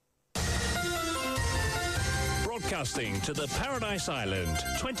Broadcasting to the Paradise Island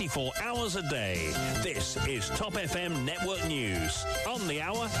 24 hours a day. This is Top FM Network News. On the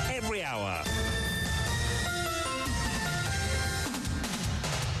hour, every hour.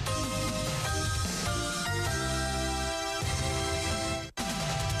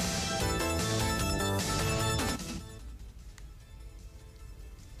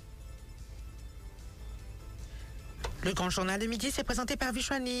 Le grand journal de midi, c'est présenté par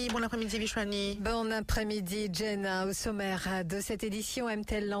Vishwani. Bon après-midi, Vishwani. Bon après-midi, Jenna. Au sommaire de cette édition,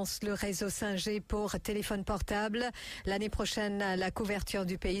 Emtel lance le réseau 5G pour téléphone portable. L'année prochaine, la couverture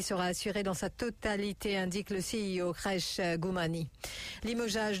du pays sera assurée dans sa totalité, indique le CEO Hresh Goomany.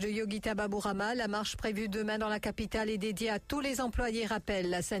 Limogeage de Yogita Baburama, la marche prévue demain dans la capitale est dédiée à tous les employés, rappelle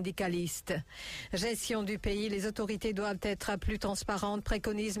la syndicaliste. Gestion du pays, les autorités doivent être plus transparentes,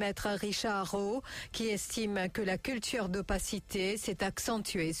 préconise maître Richard Rowe, qui estime que la culture d'opacité s'est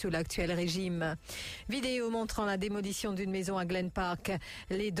accentuée sous l'actuel régime. Vidéo montrant la démolition d'une maison à Glen Park.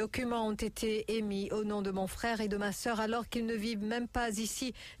 Les documents ont été émis au nom de mon frère et de ma sœur alors qu'ils ne vivent même pas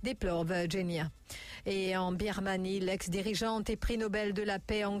ici, déplore Virginia. Et en Birmanie, l'ex-dirigeante et prix Nobel de la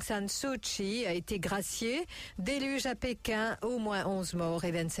paix Aung San Suu Kyi a été graciée. Déluge à Pékin, au moins 11 morts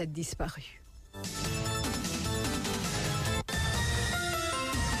et 27 disparus.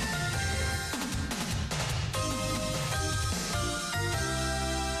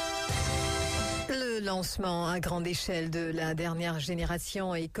 Le lancement à grande échelle de la dernière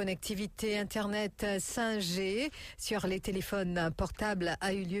génération et connectivité Internet 5G sur les téléphones portables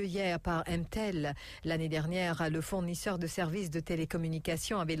a eu lieu hier par Emtel. L'année dernière, le fournisseur de services de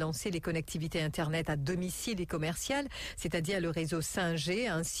télécommunications avait lancé les connectivités Internet à domicile et commerciales, c'est-à-dire le réseau 5G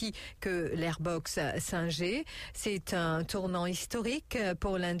ainsi que l'Airbox 5G. C'est un tournant historique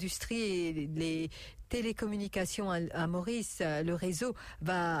pour l'industrie et les télécommunications à Maurice. Le réseau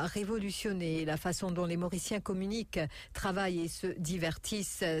va révolutionner la façon dont les Mauriciens communiquent, travaillent et se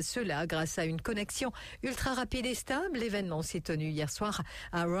divertissent. Cela grâce à une connexion ultra rapide et stable. L'événement s'est tenu hier soir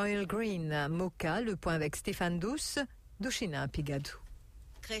à Royal Green, Mocha. Le point avec Stéphane Douce, Douchina Pigadou.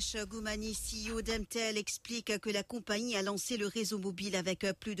 Hresh Goomany, CEO d'Emtel, explique que la compagnie a lancé le réseau mobile avec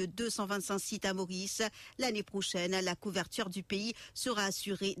plus de 225 sites à Maurice. L'année prochaine, la couverture du pays sera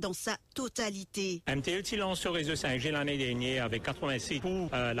assurée dans sa totalité. Emtel lance ce réseau 5G l'année dernière avec 80 sites pour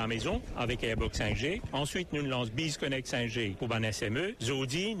la maison avec Airbox 5G. Ensuite, nous lançons BizConnect 5G pour ban SME.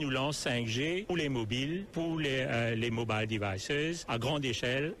 Zodi nous lance 5G pour les mobiles, pour les mobile devices à grande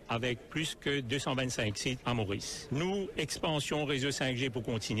échelle avec plus que 225 sites à Maurice. Nous, expansion réseau 5G pour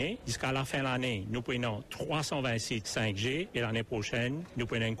continuer. Jusqu'à la fin de l'année, nous prenons 320 sites 5G et l'année prochaine, nous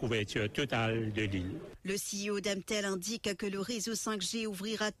prenons une couverture totale de l'île. Le CEO d'Emtel indique que le réseau 5G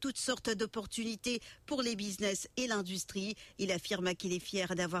ouvrira toutes sortes d'opportunités pour les business et l'industrie. Il affirme qu'il est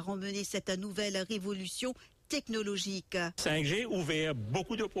fier d'avoir emmené cette nouvelle révolution technologique. 5G ouvert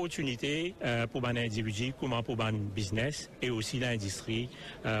beaucoup d'opportunités pour les individus comme pour les business et aussi l'industrie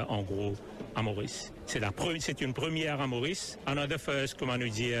en gros à Maurice. C'est une première à Maurice, another first, comment nous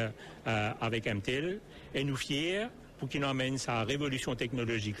dire, avec Emtel, et nous fiers pour qu'il emmène sa révolution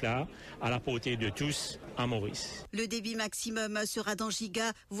technologique là à la portée de tous à Maurice. Le débit maximum sera dans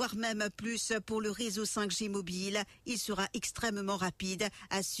giga, voire même plus pour le réseau 5G mobile. Il sera extrêmement rapide,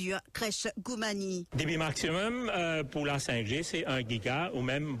 assure Hresh Goomany. Débit maximum pour la 5G, c'est 1 giga ou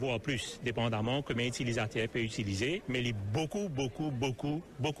même voire plus, dépendamment combien l'utilisateur peut utiliser. Mais il est beaucoup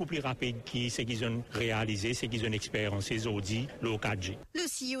plus rapide que ce qu'ils ont réalisé, ce qu'ils ont expérimenté aujourd'hui, le 4G. Le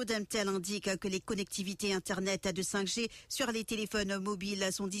CEO d'Emtel indique que les connectivités Internet de 5G sur les téléphones mobiles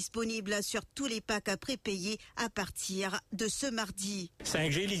sont disponibles sur tous les packs prépayés à partir de ce mardi.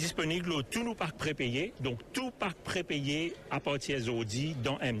 5G est disponible dans tous nos packs prépayés, donc tout pack prépayé à partir d'aujourd'hui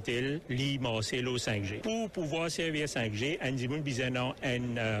dans Emtel, c'est le 5G. Pour pouvoir servir 5G, on a besoin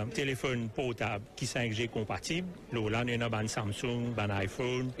d'un téléphone portable qui est 5G compatible. Là, on a un Samsung, un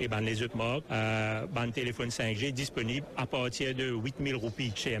iPhone et les autres marques. Un téléphone 5G disponible à partir de 8 000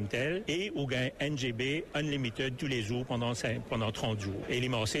 roupies chez Emtel et on a un NGB unlimited tous les jours pendant 30 jours. Et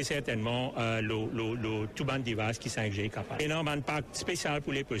c'est certainement le tout band device qui 5G est capable. Et un pack spécial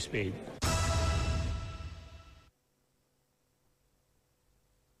pour les postpaid.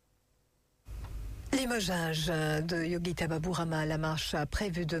 Limogeage de Yogita Baburama, la marche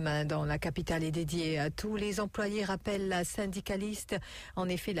prévue demain dans la capitale est dédiée à tous les employés, rappelle la syndicaliste. En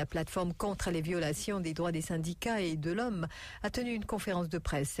effet, la plateforme contre les violations des droits des syndicats et de l'homme a tenu une conférence de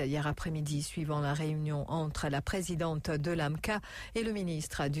presse hier après-midi suivant la réunion entre la présidente de l'AMCA et le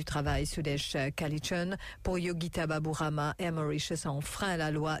ministre du Travail, Sudesh Kalichun. Pour Yogita Baburama, Air Mauritius enfreint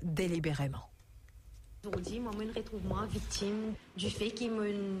la loi délibérément. Aujourd'hui, moi, je me retrouve victime du fait qu'il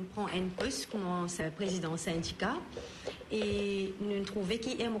me prend un poste comme président syndicat et nous trouvons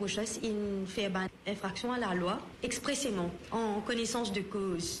qu'il aime recherche, il fait infraction à la loi expressément, en connaissance de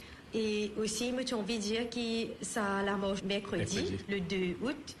cause. Et aussi, je me envie de dire que ça la marche mercredi, le 2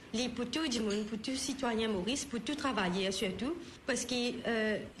 août. Pour tout le monde, pour tout citoyen Maurice, pour tout travailleur surtout, parce que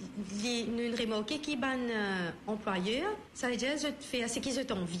nous remarquons qu'il y a un employeur, ça veut dire que je fais ce qu'ils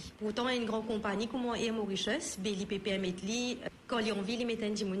ont envie. Pourtant, une grande compagnie comme Air Mauritius, l'IPP metli, quand ils ont envie, ils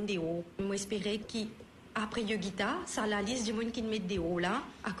mettent du monde dehors. Moi, j'espérais qu'après Yogita, ça la liste du monde qui met dehors là,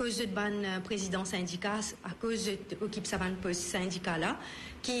 à cause de ban président syndicat, à cause de l'équipe savane poste syndicat là,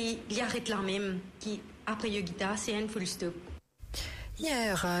 qui y arrête là même, qui après Yogita, c'est un full stop.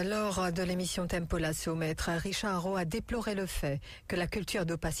 Hier, lors de l'émission Tempo Lasso, maître Richard Rowe a déploré le fait que la culture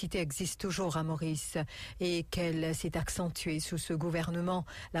d'opacité existe toujours à Maurice et qu'elle s'est accentuée sous ce gouvernement.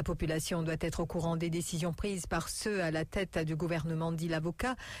 La population doit être au courant des décisions prises par ceux à la tête du gouvernement, dit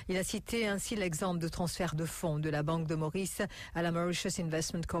l'avocat. Il a cité ainsi l'exemple de transfert de fonds de la Banque de Maurice à la Mauritius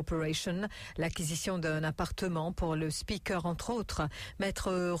Investment Corporation, l'acquisition d'un appartement pour le speaker, entre autres.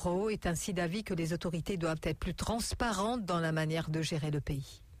 Maître Rowe est ainsi d'avis que les autorités doivent être plus transparentes dans la manière de gérer le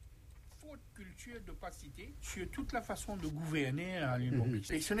pays. Faute culture d'opacité sur toute la façon de gouverner à l'île Maurice.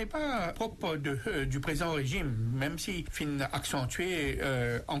 Et ce n'est pas propre du présent régime, même si fin accentué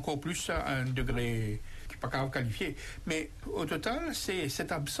encore plus à un degré qui n'est pas qualifié. Mais au total, c'est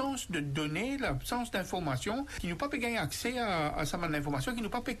cette absence de données, l'absence d'informations qui nous pas peut gagner accès à sa manne d'informations, qui nous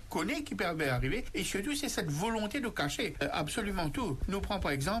pas peut connaître qui peut arriver. Et surtout, c'est cette volonté de cacher absolument tout. Nous prenons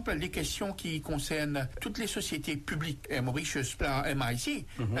par exemple les questions qui concernent toutes les sociétés publiques, Mauritius, la MIC,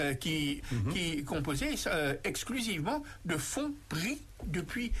 qui est composée exclusivement de fonds pris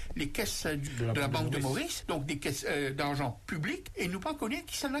depuis les caisses de la Banque de Maurice, donc des caisses d'argent public, et nous pas connaître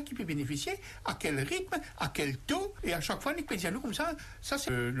qui s'en a qui peut bénéficier, à quel rythme, à quel taux, et à chaque fois, nous pédions comme ça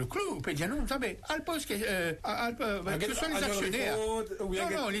c'est le clou, pédions comme ça, mais ce sont les actionnaires.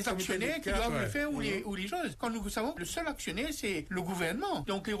 Non, les actionnaires qui doivent le faire ou les choses. Quand nous savons, le seul actionnaire, c'est le gouvernement.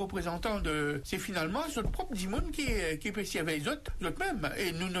 Donc les représentants c'est finalement notre propre Dimon qui peut s'y avec les autres mêmes.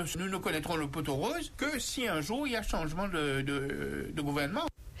 Et nous ne connaîtrons le poteau rose que si un jour il y a changement de gouvernement.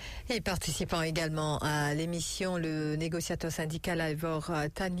 Et participant également à l'émission, le négociateur syndical Ivor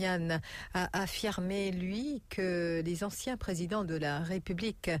Tanyan a affirmé, lui, que les anciens présidents de la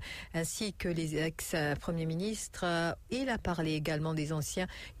République ainsi que les ex-premiers ministres, il a parlé également des anciens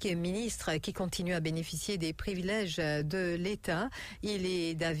ministres qui continuent à bénéficier des privilèges de l'État. Il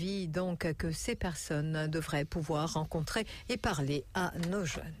est d'avis donc que ces personnes devraient pouvoir rencontrer et parler à nos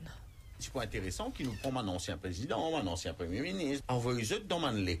jeunes. C'est pas intéressant qui nous prend un ancien président, un ancien premier ministre, envoie-eux dans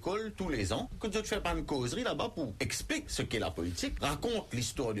l'école tous les ans, que tu fais pas une causerie là-bas pour expliquer ce qu'est la politique, raconte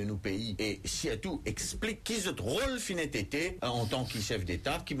l'histoire de nos pays et surtout explique qui est rôle finet été en tant que chef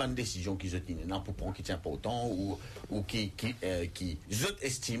d'État, qui prend une décision qui est pour prendre qui tient pas autant ou qui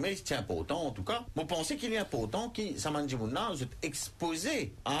estimé tient pas autant en tout cas. Vous pensez qu'il est important qui ça m'a dit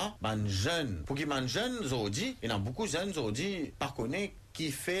exposé à un jeune pour qu'il un jeune aujourd'hui, il y en a beaucoup de jeunes aujourd'hui par connaître qui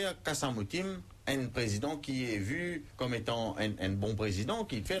fait Kassamoutim un président qui est vu comme étant un bon président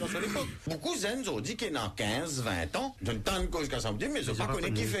qui fait dans son époque. Beaucoup de jeunes ont dit qu'il y a 15, 20 ans, je ne t'en cause Kassamoutim, mais je ne sais pas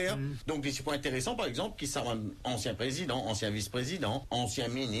connaître qui faire. Donc, c'est pas intéressant, par exemple, qui sont ancien président, ancien vice-président, ancien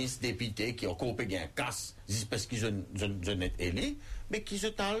ministre, député, qui ont coupé un casse, parce qu'ils ont été élus, mais qui se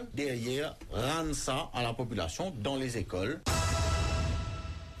talent derrière, rendent ça à la population dans les écoles.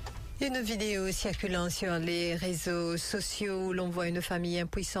 Une vidéo circulant sur les réseaux sociaux où l'on voit une famille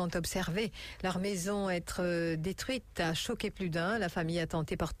impuissante observer leur maison être détruite a choqué plus d'un. La famille a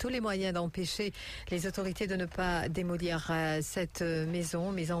tenté par tous les moyens d'empêcher les autorités de ne pas démolir cette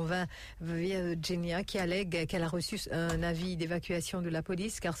maison, mais en vain. Virginia qui allègue qu'elle a reçu un avis d'évacuation de la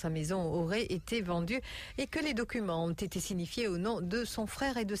police car sa maison aurait été vendue et que les documents ont été signifiés au nom de son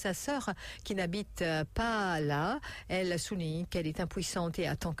frère et de sa sœur qui n'habitent pas là. Elle souligne qu'elle est impuissante et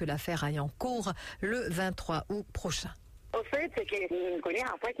attend que l'affaire aille en cours le 23 août prochain. Au fait, c'est que connaît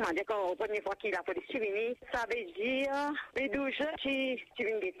après qui m'a dit qu'au première fois qu'il a fait des souvenirs, ça veut dire les 12 jours qui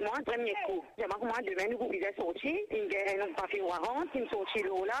viennent de moi, premier coup. J'ai marqué moi demain nous pouvons sortir, il y a un papier warrant, qui me sortit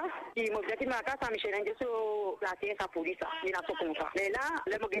là, qui m'a dit ma carte à Michel Indé sur la terre sa police, il a son contrat. Mais là,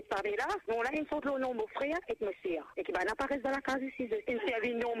 le mot parler là, bon là il faut le nom mon frère et me sert. Et qui va n'apparaître dans la case ici, il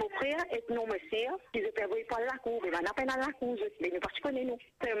servi nom mon frère et non me sert, qui se peut pas la cour, il va n'apparaître dans la cour, mais ne pas connaître nous.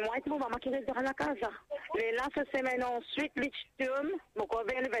 C'est moi et mon maman qui reste dans la case. Mais là cette semaine ensuite suite, l'Ichtum, mon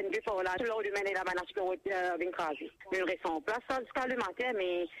vers le 22 pour là, tout l'heure du mener la manage que vous craser. Nous restons en place jusqu'à le matin,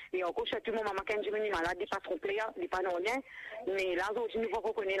 mais et encore, tout le monde, maman, quand je me malade, il pas tromper, il pas non rien. Mais là, aujourd'hui, nous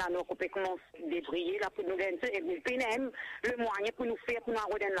allons reconnaître la norme, on commence à débriller, là, pour nous gagner, et nous payons le moyen pour nous faire, pour nous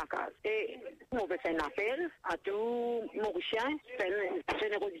redonner la case. Et on veut faire un appel à tous Mauriciens, c'est une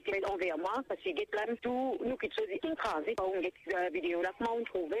générosité envers moi, parce que là, tout, nous qui sommes dit, craser, on a une vidéo là, comment on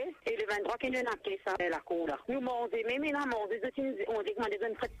trouve, et le 23 qui nous a fait ça, la cour là. Nous m'ont dit, mais là, on dit que des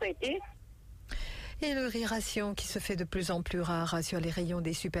jeunes prêtés. Et le riration qui se fait de plus en plus rare sur les rayons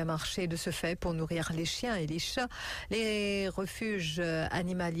des supermarchés. De ce fait, pour nourrir les chiens et les chats, les refuges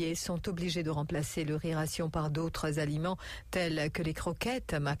animaliers sont obligés de remplacer le riration par d'autres aliments tels que les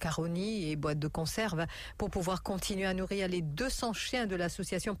croquettes, macaronis et boîtes de conserve pour pouvoir continuer à nourrir les 200 chiens de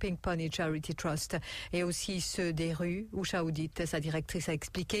l'association Pink Pony Charity Trust et aussi ceux des rues. Usha Oudit, sa directrice, a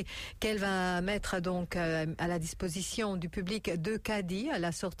expliqué qu'elle va mettre donc à la disposition du public 2 caddies à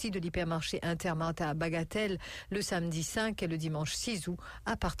la sortie de l'hypermarché Intermart à Bagatelle le samedi 5 et le dimanche 6 août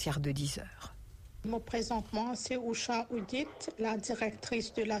à partir de 10h. Moi, présentement, c'est Usha Oudit, la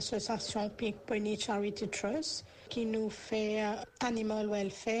directrice de l'association Pink Pony Charity Trust, qui nous fait animal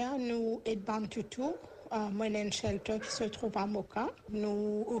welfare, nous aidons tout. Moyen Shelter qui se trouve à Moka.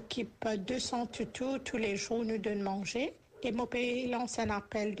 Nous occupe 200 toutous tous les jours, nous donnons manger. Et mon pays lance un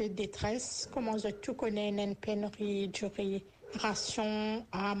appel de détresse, comme on tout connaît une pénurie du riz. Ration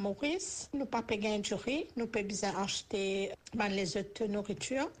à Maurice, nous pas payer du riz, nous pouvons bien acheter les autres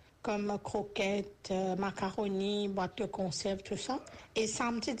nourritures comme croquettes, macaronis, boîtes de conserve, tout ça. Et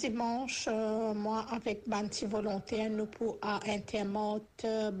samedi, dimanche, moi avec un petit volontaire, nous pour à Intermart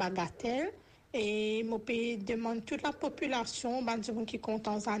Bagatelle. Et mon pays demande toute la population, qui compte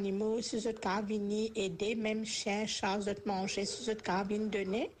en animaux, si vous avez venir aider, même chiens, chats, vous manger, si vous avez venir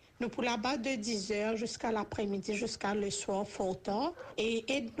donner. Nous pour là-bas de 10h jusqu'à l'après-midi, jusqu'à le soir, fort tard. Et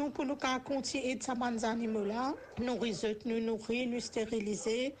aide-nous pour nous continuer de ces animaux-là. Nous nourrir, nous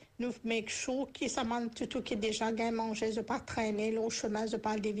stériliser, nous make sure que ces tout qui déjà gagne manger, ne pas traîner au chemin, ne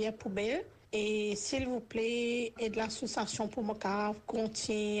pas dévier poubelle. Et s'il vous plaît, aide l'association pour me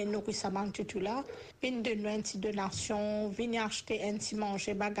continuer nourrir ces tout-là. Venez donner une petite donation, venez acheter un petit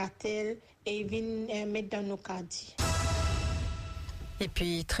manger bagatelle et venez mettre dans nos caddies. Et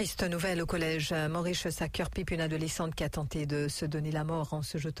puis, triste nouvelle au collège Mauritius à Cœur-Pipe, une adolescente qui a tenté de se donner la mort en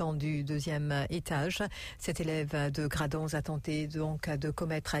se jetant du 2e étage. Cet élève de grade 11 a tenté donc de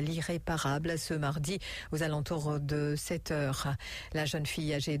commettre l'irréparable ce mardi aux alentours de 7h. La jeune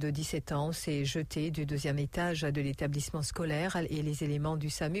fille âgée de 17 ans s'est jetée du 2e étage de l'établissement scolaire et les éléments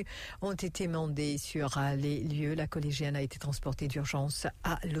du SAMU ont été mandés sur les lieux. La collégienne a été transportée d'urgence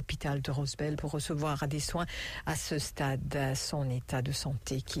à l'hôpital de Rosebel pour recevoir des soins. À ce stade, son état de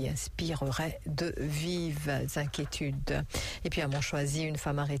santé qui inspirerait de vives inquiétudes. Et puis à Montchoisy, une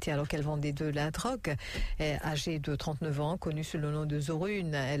femme arrêtée alors qu'elle vendait de la drogue, âgée de 39 ans, connue sous le nom de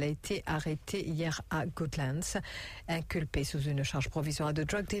Zorune. Elle a été arrêtée hier à Goodlands, inculpée sous une charge provisoire de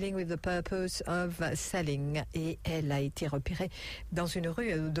drug dealing with the purpose of selling. Et elle a été repérée dans une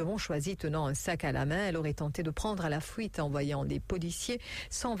rue de Montchoisy tenant un sac à la main. Elle aurait tenté de prendre à la fuite en voyant les policiers.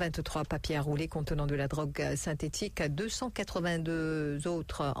 123 papiers à rouler contenant de la drogue synthétique, 282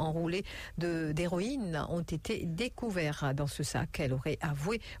 autres enroulés d'héroïne ont été découverts dans ce sac. Elle aurait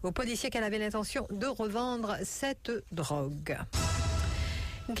avoué aux policiers qu'elle avait l'intention de revendre cette drogue.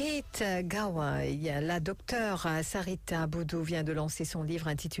 Gate Gawai, la docteure Sarita Boudou vient de lancer son livre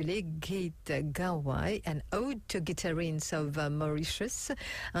intitulé Gate Gawai, An Ode to Guitarines of Mauritius,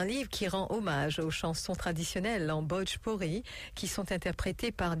 un livre qui rend hommage aux chansons traditionnelles en Bhojpuri qui sont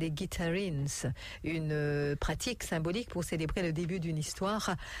interprétées par des guitarines, une pratique symbolique pour célébrer le début d'une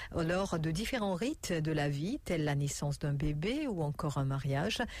histoire lors de différents rites de la vie, tels la naissance d'un bébé ou encore un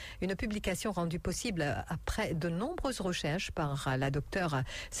mariage. Une publication rendue possible après de nombreuses recherches par la docteure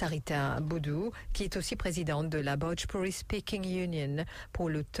Sarita Boudou, qui est aussi présidente de la Bhojpuri Speaking Union. Pour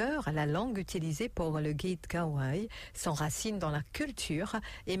l'auteur, la langue utilisée pour le Gate Gawai s'enracine dans la culture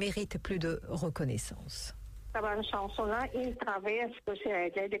et mérite plus de reconnaissance. Cette chanson-là, il traverse l'océan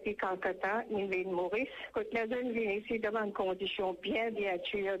depuis quelque temps, il vient de Maurice. Quand les jeunes viennent ici dans une condition bien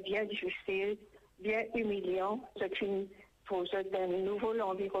dures, bien difficile, bien humiliant, c'est une pour un nouveau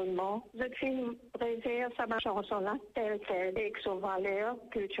environnement. Je préserve sa chanson-là telle qu'elle avec ses valeurs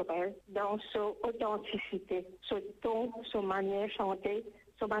culturelles, dans son authenticité, son ton, son manière de chanter,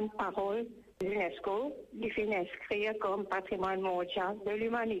 son parole. L'UNESCO, il fait inscrire comme patrimoine mondial de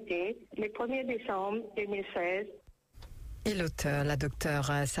l'humanité le 1er décembre 2016. Et l'auteur, la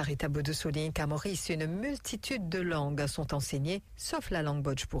docteure Sarita Boudou, souligne qu'à Maurice, une multitude de langues sont enseignées, sauf la langue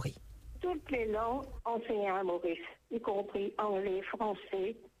Bhojpuri. Tous toutes les langues enseignées à Maurice, y compris anglais,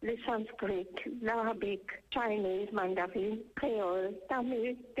 français, le sanskrit, l'arabique, chinese, mandarin, créole,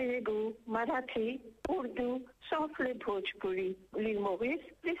 tamil, telugu, marathi, ourdou, sauf le bhojpuri. L'île Maurice,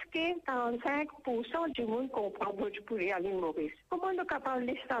 plus que 45% du monde comprend bhojpuri à l'île Maurice. Comment nous sommes capables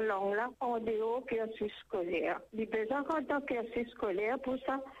de cette langue-là en dehors du cursus scolaire? Les besoins dans le cursus scolaire, pour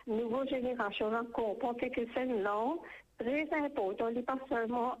ça, nouvelle génération comprend que c'est une langue très importante, pas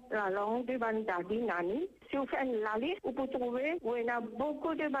seulement la langue de Bandagi Nani. Si vous faites la liste, vous pouvez trouver où il y a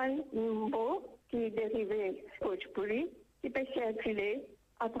beaucoup de mots qui dérivent Bhojpuri, qui peuvent circuler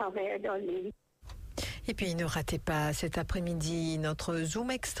à travers dans l'île. Et puis ne ratez pas cet après-midi notre Zoom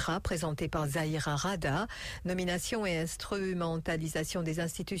Extra présenté par Zahira Rada, nomination et instrumentalisation des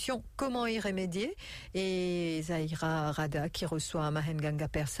institutions, comment y remédier? Et Zahira Rada qui reçoit Mahenganga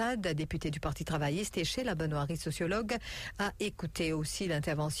Persad, député du Parti travailliste, et Sheila Benoît, sociologue, a écouté aussi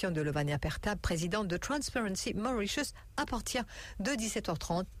l'intervention de Lovania Pertab, présidente de Transparency Mauritius, à partir de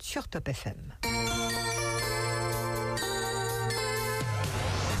 17h30 sur Top FM.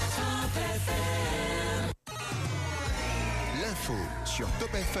 L'info sur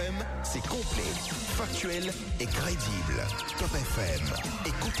Top FM, c'est complet, factuel et crédible. Top FM,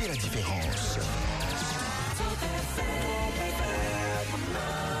 écoutez la différence.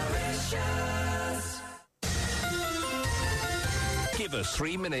 Give us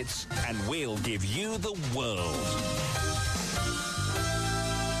 3 minutes and we'll give you the world.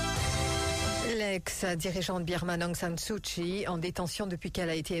 L'ex-dirigeante birmane Aung San Suu Kyi, en détention depuis qu'elle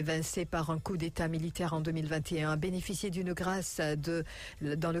a été évincée par un coup d'État militaire en 2021, a bénéficié d'une grâce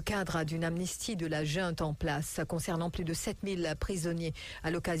dans le cadre d'une amnistie de la junte en place concernant plus de 7000 prisonniers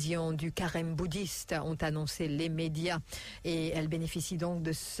à l'occasion du carême bouddhiste, ont annoncé les médias. Et elle bénéficie donc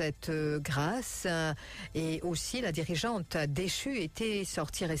de cette grâce. Et aussi, la dirigeante déchue était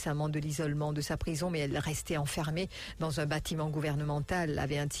sortie récemment de l'isolement de sa prison, mais elle restait enfermée dans un bâtiment gouvernemental,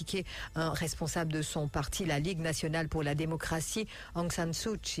 avait indiqué un responsable de son parti, la Ligue nationale pour la démocratie. Aung San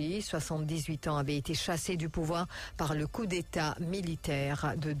Suu Kyi, 78 ans, avait été chassée du pouvoir par le coup d'État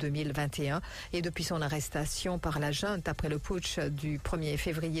militaire de 2021. Et depuis son arrestation par la junte après le putsch du 1er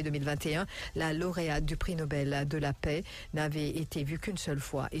février 2021, la lauréate du prix Nobel de la paix n'avait été vue qu'une seule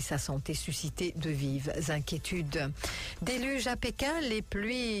fois et sa santé suscitait de vives inquiétudes. Déluge à Pékin, les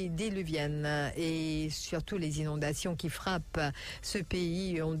pluies diluviennes et surtout les inondations qui frappent ce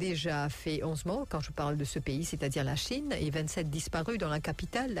pays ont déjà fait 11 morts. Quand je parle de ce pays, c'est-à-dire la Chine, et 27 disparus dans la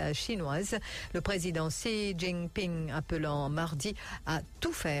capitale chinoise. Le président Xi Jinping appelant mardi à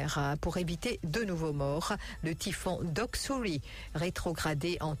tout faire pour éviter de nouveaux morts. Le typhon Doksuri,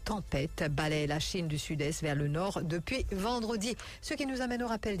 rétrogradé en tempête, balaie la Chine du sud-est vers le nord depuis vendredi. Ce qui nous amène au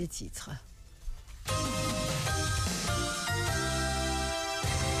rappel des titres.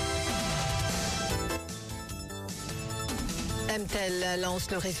 Emtel lance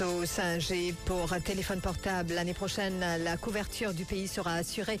le réseau 5G pour téléphone portable. L'année prochaine, la couverture du pays sera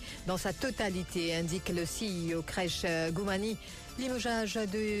assurée dans sa totalité, indique le CEO Hresh Goomany. Limogeage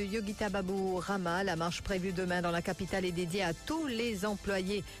de Yogita Babu Rama, la marche prévue demain dans la capitale est dédiée à tous les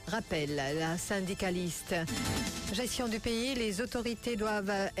employés, rappelle la syndicaliste. Gestion du pays, les autorités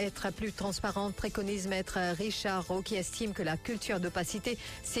doivent être plus transparentes, préconise maître Richard Rowe, qui estime que la culture d'opacité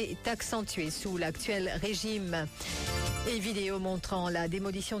s'est accentuée sous l'actuel régime. Et vidéo montrant la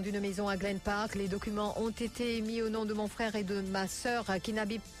démolition d'une maison à Glen Park. Les documents ont été mis au nom de mon frère et de ma sœur qui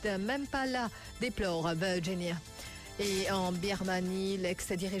n'habitent même pas là, déplore Virginia. Et en Birmanie,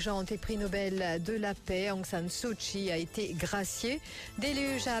 l'ex-dirigeante et prix Nobel de la paix, Aung San Suu Kyi, a été graciée.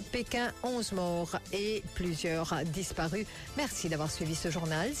 Déluge à Pékin, 11 morts et plusieurs disparus. Merci d'avoir suivi ce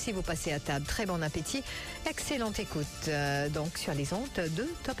journal. Si vous passez à table, très bon appétit. Excellente écoute donc sur les ondes de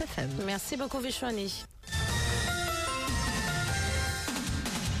Top FM. Merci beaucoup Vishwani.